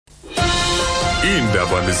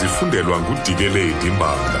Iindaba nezifundelwa nguDikeledi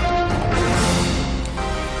Mbanga.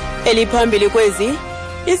 Eliphambili kwezi,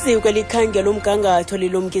 Iziko elikhangel'umgangatho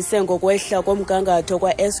lilumkise ngokwehla komgangatho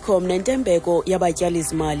kwaEskom nentembeko yabatyali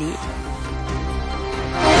zimali.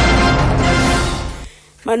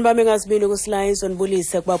 Mani bami ngasibini kuSlides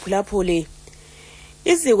onibulise kubaphulaphuli.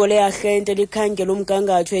 Iziko leArhente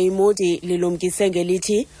likhangel'umgangatho iMoody lilumkise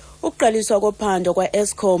ngelithi ukuqaliswa kophando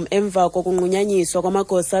kwaEskom emva kokunqunyanyiswa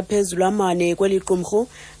kwamagosa aphezulu amane kweli qumrhu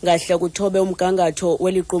ngahle kuthobe umgangatho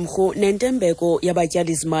weli qumrhu nentembeko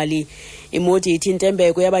yabatyali zimali. iMoody ithi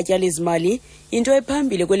intembeko yabatyali zimali into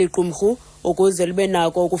ephambili kweli qumrhu ukuze libe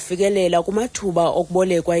nako ukufikelela kumathuba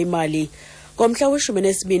okubolekwa imali. Ngomhla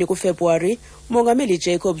we-12 kuFebruwari, uMongameli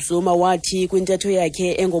Jacob Zuma wathi kwintetho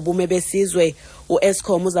yakhe engobume besizwe,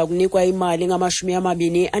 uEskom uza kunikwa imali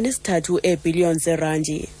ngama-23 eebhiliyoni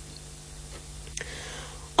zeerandi.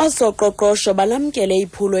 Osoqoqosho balamkele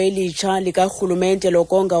iphulo elitsha likarhulumente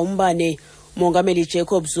lokonga umbane. Umongameli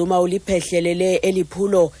Jacob Zuma uliphehlelele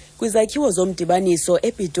eliphulo kwizakhiwo zomdibaniso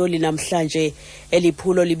ePitoli namhlanje.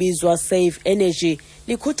 Eliphulo libizwa Save Energy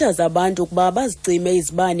likhuthaza abantu ukuba bazicime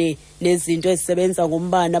izibane nezinto ezisebenza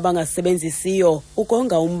ngombane abangasebenzisiyo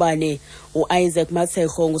ukonga umbane. uIsaac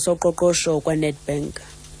Matsekgo ngusoqoqosho kwaNedbank.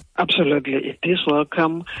 Absolutely, it is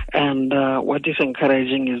welcome, and what is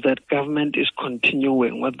encouraging is that government is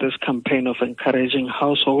continuing with this campaign of encouraging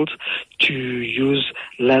households to use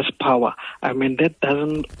less power. I mean, that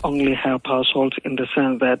doesn't only help households in the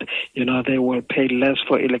sense that, they will pay less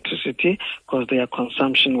for electricity because their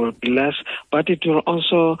consumption will be less, but it will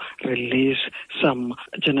also release some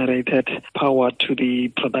generated power to the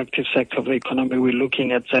productive sector of the economy. We're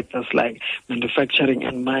looking at sectors like manufacturing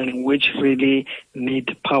and mining, which really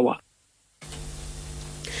need power.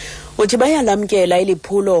 Uthi bayalamkela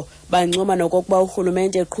iliphulo bancoma nokokuba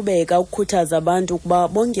urhulumente eqhubeka ukukhuthaza abantu ukuba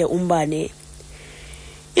bonge umbane.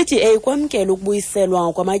 iDA kwamkela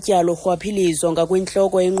ukubuyiselwa kwamatyalo rhwaphilizo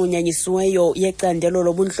ngakwintloko enqunyanyisiweyo yecandelo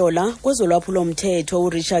lobuntlola kwezolwaphulo-mthetho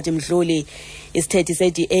uRichard Mdluli. Isithethi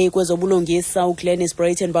seDA kwezobulungisa uGlenys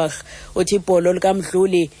Breitenbach uthi ibholo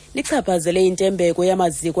likaMdluli lichaphazele intembeko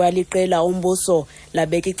yamaziko aliqela ombuso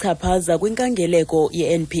labeka ichaphaza kwinkangeleko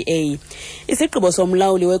ye-NPA. Isigqibo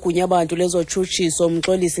somlawuli wegunyabantu lezotshutshiso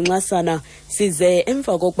umxolisi Nxasana size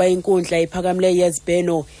emva kokuba inkundla iphakamileyo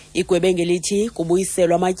yezibheno igwebe ngelithi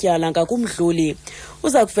kubuyiselwa amatyala ngakumdluli.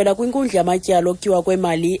 Uza kuvela kwinkundla yamatyala okutyiwa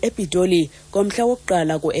kwemali ePitoli ngomhla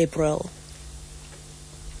wokuqala kuApril.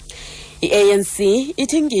 I-ANC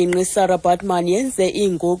ithi ingingqi Sarah Baartman yenze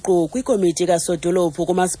iinguqu kwikomiti kasodolophu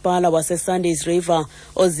kumasipala waseSundays River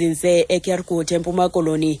ozinze eKergut eMpuma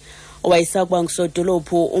Koloni. Owayesakuba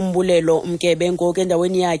ngusodolophu umbulelo umkebe ngoku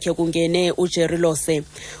endaweni yakhe kungene uJerry Lose.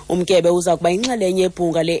 Umkebe uza kuba inxalenye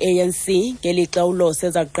ebhunga le-ANC ngelixa uLose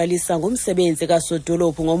eza kuqalisa ngomsebenzi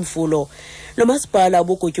kasodolophu ngomvulo. Lo masipala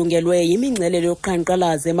ubugutyungelwe yimingcelelo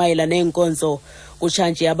yoqhankqalazo emayelana neenkonzo.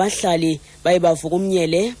 Kutshanje abahlali baye bavuka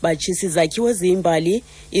umnyele batshisa izakhiwo eziyimbali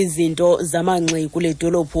izinto zamanxi kule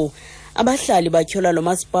dolophu. Abahlali batyhola lo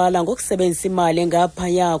masipala ngokusebenzisa imali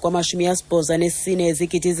engaphaya kwama-84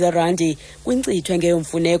 ezigidi zeerandi kwinkcitho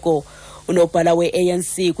engeyomfuneko. Unobhala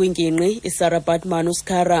we-ANC kwingingqi iSarah Baartman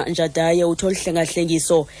uSkhara Njadaye uthi olu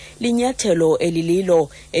hlengahlengiso linyathelo elililo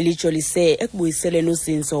elijolise ekubuyiseleni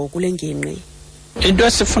uzinzo kule ngingqi. Into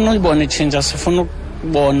esifuna uyibona itshintsha, sifuna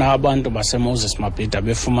ukubona abantu baseMoses Mabhida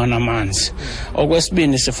befumana amanzi.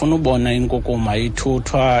 Okwesibini sifuna ubona inkukuma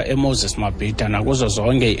ithuthwa eMoses Mabhida nakuzo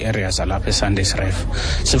zonke ii-areas zalapha eSundays River.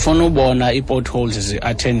 Sifuna ubona ii-potholes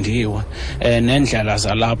ziathendiwe nendlela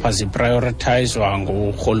zalapha ziprioritizwa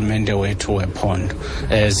ngurhulumente wethu wephondo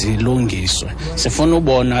zilungiswe. Sifuna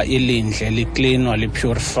ubona ilindle liklinwa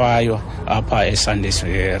lipurifaywa apha eSundays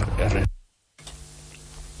River.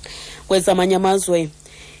 Kwezamanye amazwe,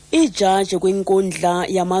 ijaji kwinkundla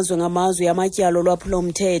yamazwe ngamazwe yamatyalo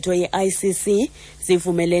olwaphulo-mthetho ye-ICC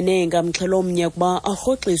zivumelene ngamxhelomnye ukuba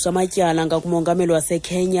arhoxiswe amatyala ngakumongameli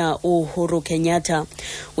waseKenya Uhuru Kenyatta.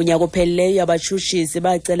 Unyaka ophelileyo abatshutshisi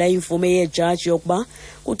bacela imvume yejaji yokuba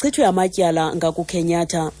kuchithwe amatyala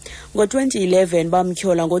ngakuKenyatta. Ngo-2011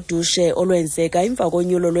 bamtyhola ngodushe olwenzeka emva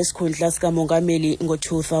konyulo lwesikhundla sikamongameli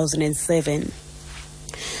ngo-2007.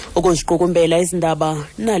 Ukuziqukumbela izindaba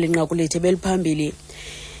nali nqaku lethu beliphambili.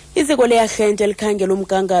 Iziko leArhente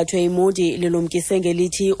elikhangel'umgangatho iMoody lilumkise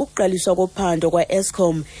ngelithi ukuqaliswa kophando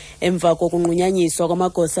kwaEskom emva kokunqunyanyiswa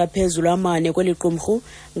kwamagosa aphezulu amane kweli qumrhu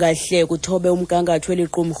ngahle kuthobe umgangatho weli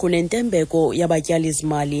qumrhu nentembeko yabatyali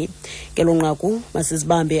zimali. Ngelo nqaku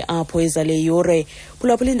masizibambe apho ezale yure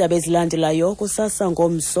phulaphula indaba ezilandelayo kusasa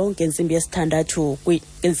ngomso ngentsimbi yesithandathu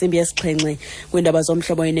ngentsimbi yesixhenxe kwindaba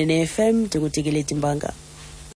zomhlobo yenene FM ndinguDikeledi Mbanga.